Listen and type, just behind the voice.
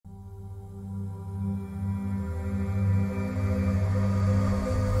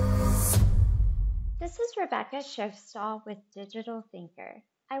is Rebecca Schofstall with DigitalThinker.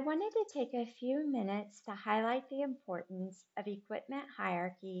 I wanted to take a few minutes to highlight the importance of equipment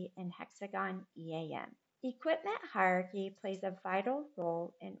hierarchy in HxGN EAM. Equipment hierarchy plays a vital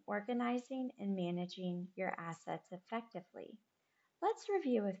role in organizing and managing your assets effectively. Let's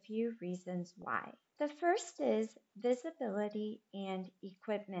review a few reasons why. The first is visibility and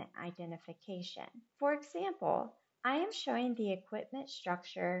equipment identification. For example, I am showing the equipment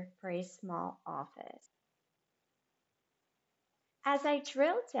structure for a small office. As I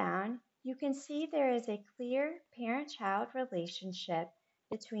drill down, you can see there is a clear parent-child relationship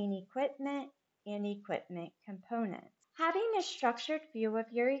between equipment and equipment components. Having a structured view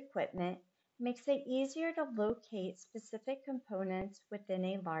of your equipment makes it easier to locate specific components within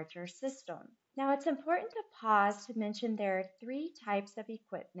a larger system. Now, it's important to pause to mention there are three types of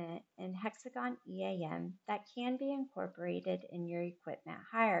equipment in HxGN EAM that can be incorporated in your equipment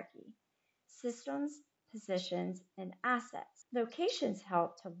hierarchy: systems, positions, and assets. Locations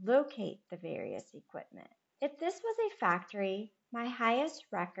help to locate the various equipment. If this was a factory, my highest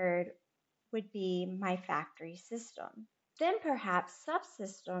record would be my factory system. Then perhaps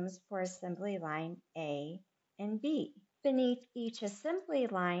subsystems for assembly line A and B. Beneath each assembly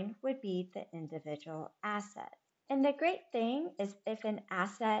line would be the individual asset. And the great thing is if an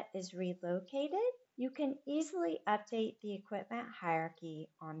asset is relocated, you can easily update the equipment hierarchy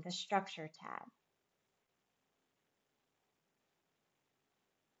on the Structure tab.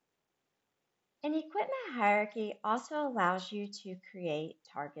 An equipment hierarchy also allows you to create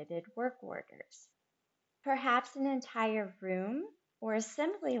targeted work orders. Perhaps an entire room or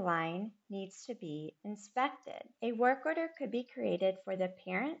assembly line needs to be inspected. A work order could be created for the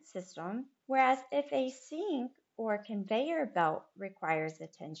parent system, whereas if a sink or conveyor belt requires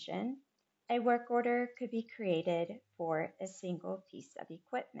attention, a work order could be created for a single piece of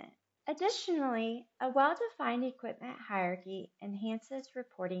equipment. Additionally, a well-defined equipment hierarchy enhances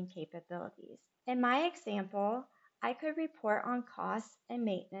reporting capabilities. In my example, I could report on costs and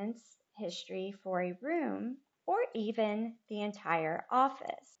maintenance history for a room or even the entire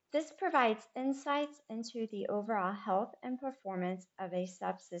office. This provides insights into the overall health and performance of a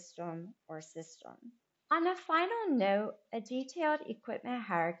subsystem or system. On a final note, a detailed equipment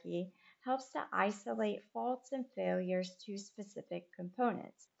hierarchy helps to isolate faults and failures to specific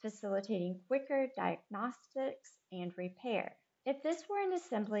components, facilitating quicker diagnostics and repair. If this were an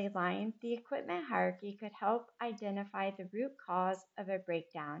assembly line, the equipment hierarchy could help identify the root cause of a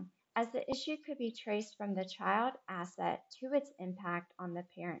breakdown, as the issue could be traced from the child asset to its impact on the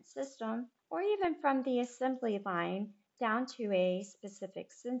parent system, or even from the assembly line down to a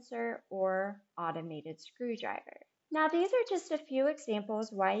specific sensor or automated screwdriver. Now, these are just a few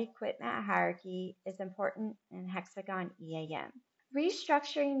examples why equipment hierarchy is important in HxGN EAM.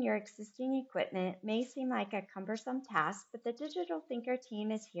 Restructuring your existing equipment may seem like a cumbersome task, but the DigitalThinker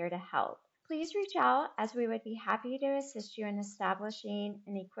team is here to help. Please reach out, as we would be happy to assist you in establishing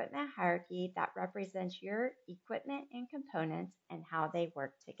an equipment hierarchy that represents your equipment and components and how they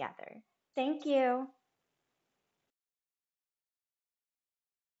work together. Thank you.